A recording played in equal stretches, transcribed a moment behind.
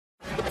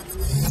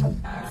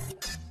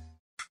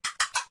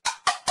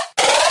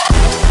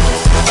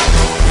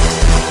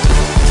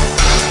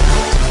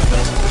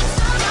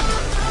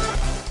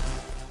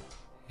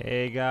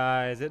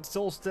guys, it's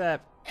Soulstep,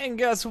 and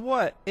guess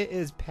what? It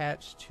is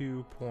patch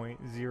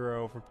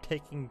 2.0 for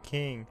Taken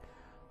King.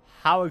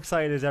 How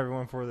excited is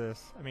everyone for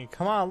this? I mean,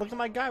 come on, look at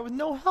my guy with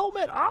no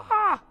helmet.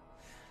 Ah!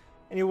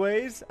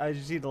 Anyways, as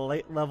you see, the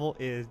late level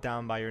is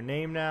down by your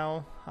name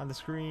now on the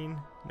screen.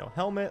 No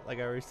helmet, like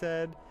I already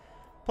said.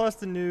 Plus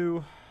the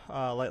new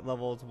light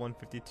level is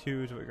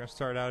 152, so we're going to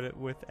start out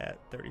with at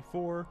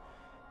 34.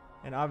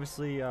 And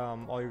obviously,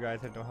 all you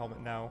guys have no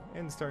helmet now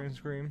in the starting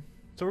screen.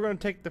 So we're going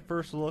to take the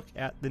first look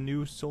at the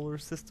new solar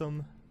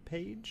system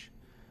page.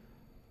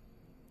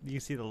 You can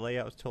see the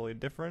layout is totally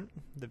different.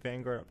 The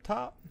Vanguard up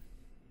top.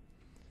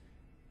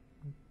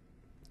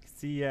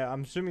 See,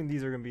 I'm assuming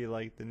these are going to be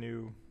like the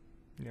new,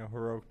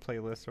 heroic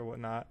playlists or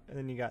whatnot. And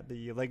then you got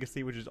the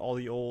Legacy, which is all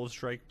the old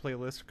Strike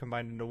playlists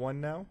combined into one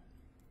now.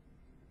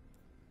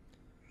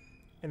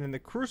 And then the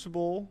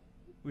Crucible,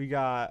 we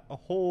got a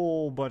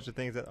whole bunch of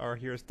things that are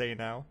here to stay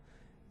now.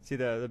 See,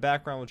 the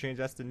background will change.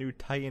 That's the new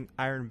Titan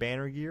Iron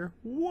Banner gear.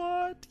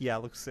 What? Yeah,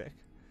 it looks sick.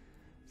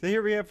 So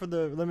here we have for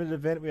the limited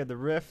event, we have the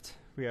Rift,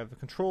 we have the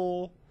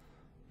Control,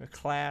 the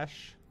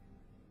Clash,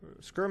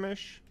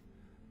 Skirmish,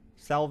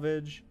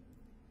 Salvage,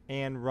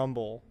 and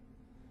Rumble.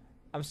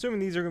 I'm assuming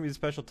these are going to be the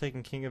special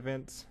Taken King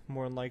events,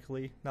 more than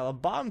likely. Now, the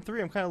bottom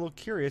three, I'm kind of a little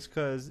curious,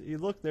 because you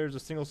look, there's a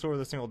single sword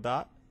with a single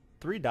dot,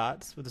 3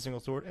 dots with a single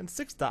sword, and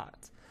 6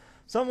 dots.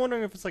 So I'm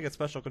wondering if it's like a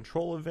special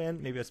Control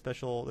event, maybe a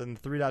special, then the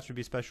 3 dots would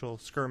be special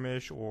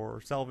Skirmish or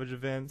Salvage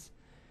events,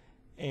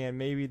 and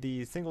maybe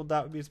the single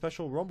dot would be a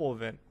special Rumble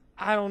event.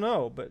 I don't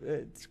know, but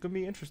it's going to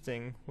be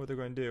interesting what they're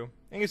going to do.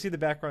 And you can see the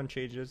background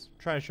changes. I'm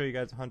trying to show you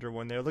guys a Hunter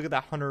one there. Look at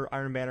that Hunter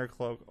Iron Banner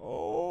cloak.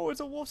 Oh, it's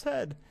a wolf's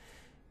head.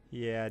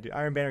 Yeah, dude,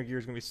 Iron Banner gear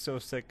is going to be so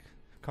sick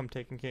come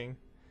Taken King.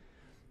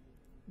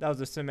 That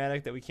was a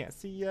cinematic that we can't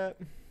see yet.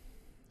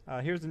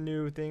 Here's the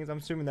new things. I'm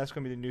assuming that's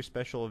going to be the new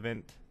special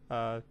event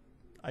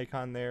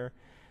icon there.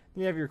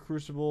 Then you have your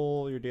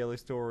Crucible, your Daily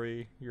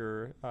Story,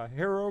 your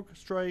Heroic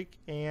Strike,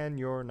 and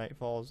your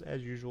Nightfalls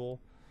as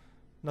usual.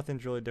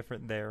 Nothing's really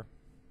different there.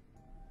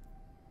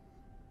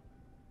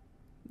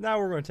 Now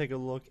we're going to take a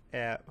look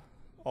at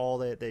all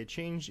that they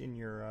changed in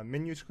your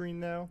menu screen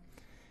now.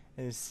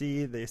 And you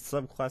see the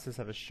subclasses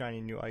have a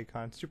shiny new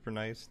icon. Super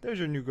nice. There's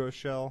your new Ghost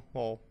Shell.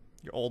 Well,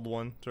 your old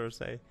one, sort of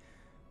say.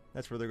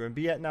 That's where they're going to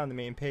be at now on the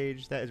main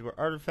page. That is where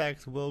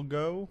artifacts will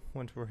go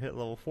once we're hit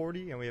level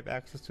 40 and we have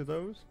access to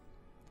those.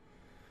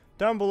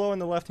 Down below on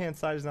the left hand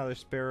side is now the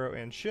Sparrow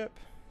and Ship.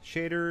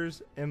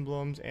 Shaders,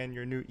 emblems, and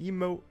your new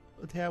emote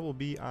tab will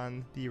be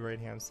on the right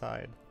hand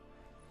side.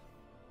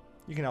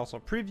 You can also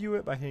preview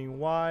it by hitting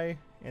Y,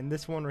 and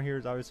this one right here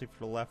is obviously for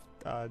the left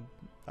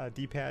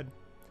D-pad.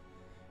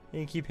 You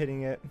can keep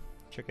hitting it,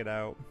 check it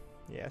out.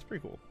 Yeah, it's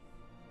pretty cool.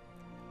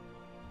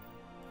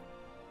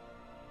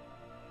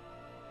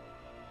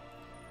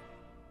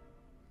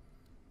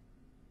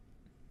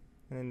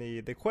 And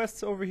then the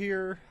quests over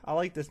here, I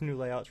like this new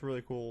layout. It's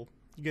really cool.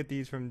 You get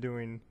these from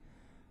doing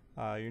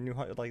your new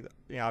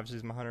obviously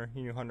it's my hunter,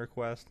 your new hunter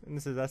quest. And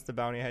that's the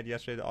bounty I had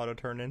yesterday, the auto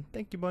turn in.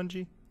 Thank you,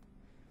 Bungie.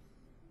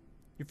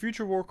 Your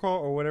future war call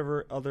or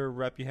whatever other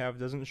rep you have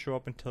doesn't show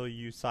up until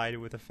you side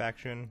with a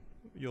faction.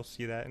 You'll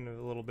see that in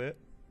a little bit.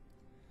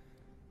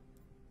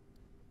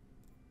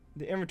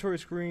 The inventory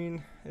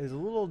screen is a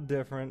little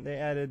different. They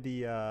added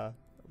the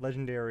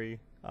legendary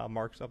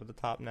marks up at the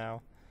top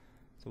now.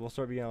 So we'll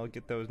start being able to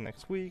get those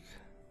next week.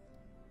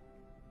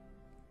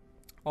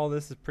 All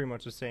this is pretty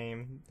much the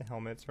same. The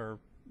helmets are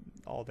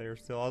all there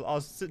still. I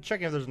was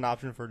checking if there's an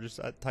option for just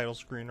a title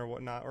screen or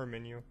whatnot, or a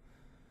menu.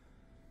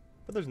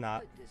 But there's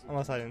not,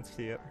 unless I didn't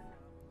see it.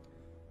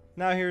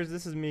 Now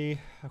this is me.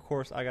 Of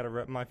course, I gotta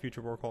rep my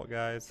future war cult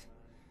guys.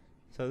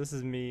 So this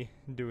is me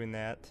doing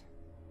that.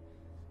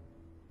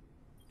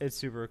 It's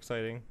super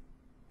exciting.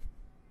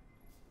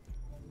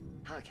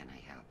 How can I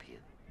help you?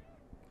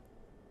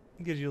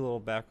 It gives you a little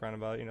background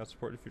about,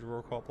 support the future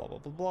war cult, blah, blah,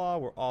 blah, blah.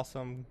 We're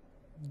awesome.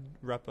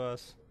 Rep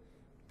us.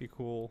 Be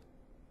cool.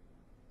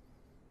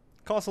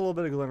 Costs a little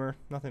bit of glimmer.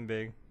 Nothing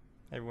big.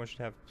 Everyone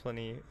should have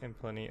plenty and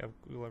plenty of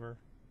glimmer.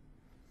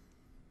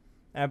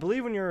 And I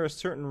believe when you're a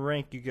certain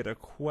rank, you get a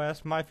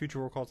quest. My future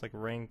war cult's like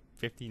rank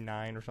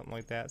 59 or something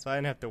like that. So I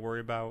didn't have to worry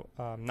about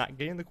not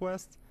getting the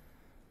quest.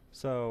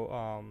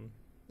 So,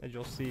 as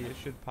you'll see, it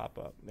should pop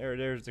up.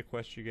 There's the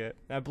quest you get.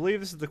 And I believe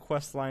this is the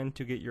quest line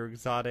to get your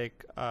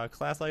exotic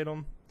class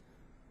item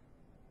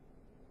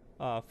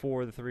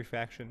for the 3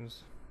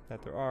 factions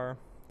that there are.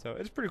 So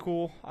it's pretty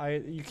cool.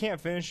 You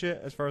can't finish it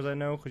as far as I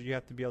know because you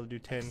have to be able to do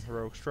 10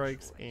 heroic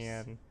strikes,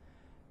 and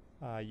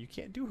you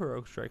can't do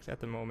heroic strikes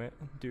at the moment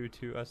due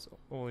to us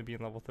only being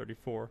level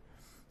 34.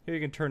 Here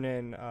you can turn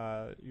in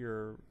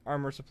your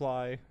armor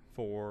supply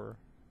for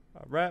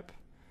rep.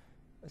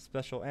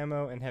 Special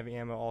ammo and heavy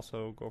ammo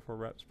also go for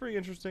reps. Pretty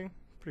interesting,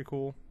 pretty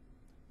cool.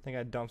 I think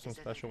I dumped some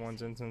special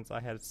ones in since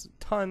I had a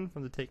ton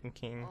from the Taken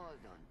King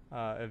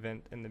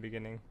event in the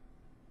beginning.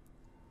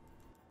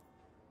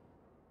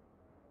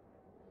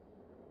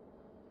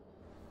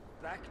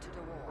 Back to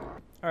the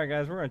war. Alright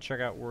guys, we're going to check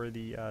out where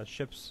the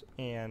ships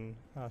and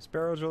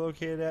sparrows are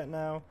located at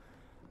now.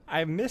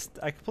 I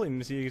completely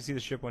missed it. You can see the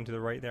ship one to the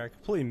right there. I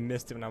completely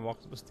missed it when I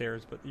walked up the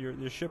stairs, but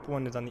your ship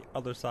one is on the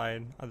other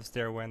side of the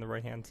stairway on the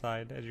right hand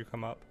side as you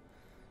come up.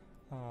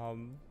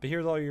 But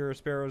here's all your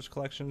Sparrows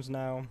collections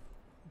now.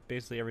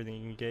 Basically everything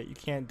you can get. You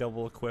can't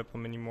double equip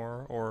them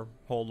anymore, or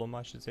hold them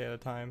I should say at a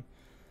time.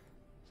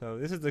 So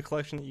this is the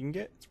collection that you can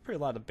get. It's pretty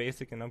a lot of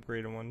basic and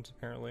upgraded ones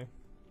apparently.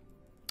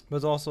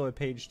 There's also a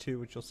page 2,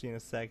 which you'll see in a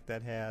sec,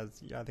 that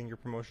has, I think, your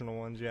promotional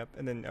ones, yep,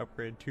 and then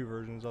upgrade 2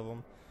 versions of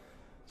them.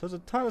 So there's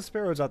a ton of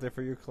Sparrows out there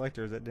for your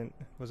collectors that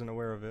wasn't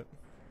aware of it.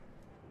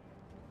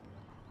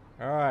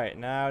 Alright,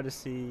 now to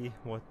see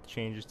what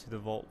changes to the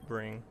vault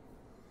bring.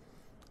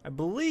 I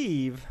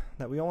believe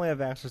that we only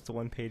have access to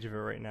one page of it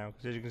right now,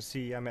 because as you can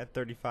see, I'm at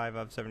 35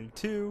 out of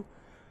 72,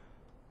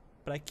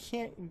 but I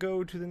can't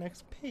go to the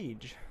next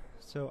page.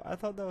 So I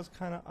thought that was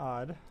kind of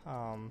odd.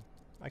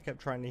 I kept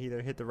trying to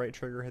either hit the right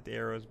trigger or hit the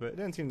arrows, but it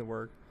didn't seem to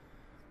work.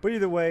 But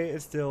either way,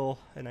 it's still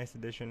a nice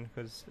addition,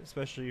 because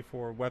especially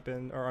for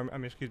weapon, or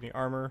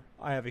armor,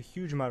 I have a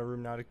huge amount of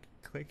room now to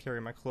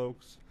carry my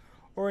cloaks,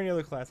 or any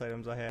other class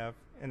items I have,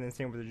 and then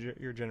same with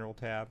your general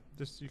tab.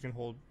 Just you can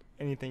hold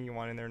anything you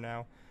want in there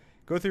now.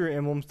 Go through your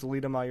emblems,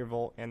 delete them out of your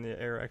vault, and the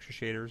arrow extra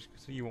shaders,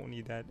 so you won't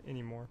need that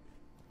anymore.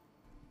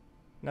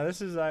 Now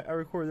this is, I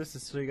recorded this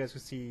so you guys can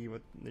see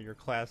what your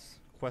class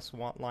quest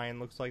line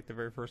looks like, the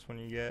very first one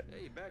you get.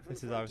 Hey,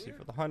 this is obviously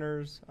for the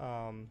hunters.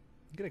 You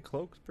get a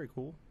cloak, it's pretty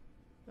cool.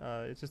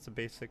 It's just a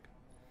basic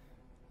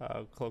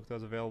cloak that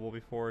was available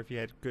before if you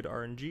had good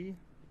RNG.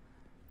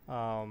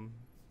 But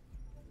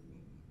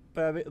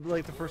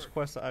like the first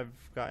quest I've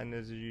gotten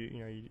is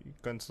you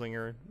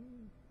gunslinger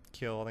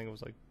kill, I think it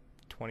was like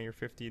 20 or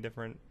 50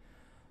 different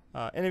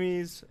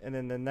enemies, and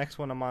then the next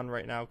one I'm on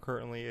right now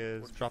currently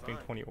is dropping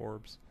 20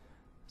 orbs.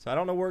 So I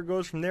don't know where it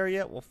goes from there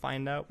yet. We'll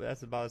find out, but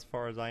that's about as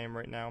far as I am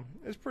right now.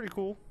 It's pretty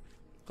cool.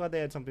 Glad they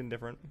had something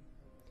different.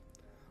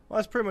 Well,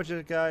 that's pretty much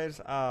it, guys.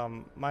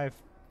 My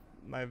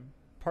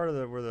part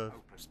of where the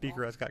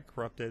speaker has got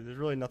corrupted. There's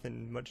really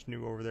nothing much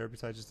new over there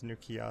besides just a new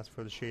kiosk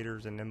for the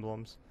shaders and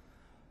emblems.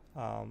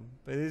 But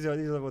these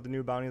are what the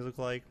new bounties look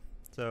like.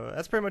 So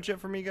that's pretty much it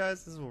for me,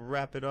 guys. This will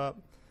wrap it up.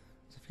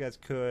 So if you guys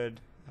could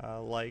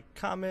like,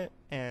 comment,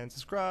 and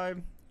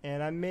subscribe,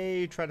 and I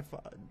may try to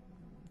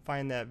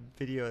find that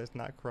video that's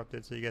not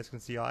corrupted so you guys can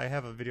see. I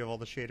have a video of all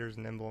the shaders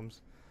and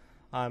emblems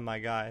on my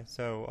guy.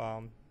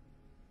 So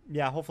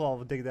yeah, hopefully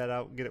I'll dig that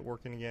out, get it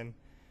working again,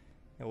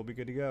 and we'll be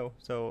good to go.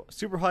 So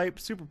super hyped,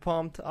 super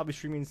pumped. I'll be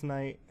streaming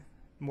tonight,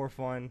 more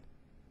fun,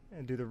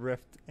 and do the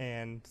rift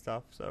and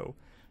stuff. So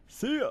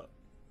see ya.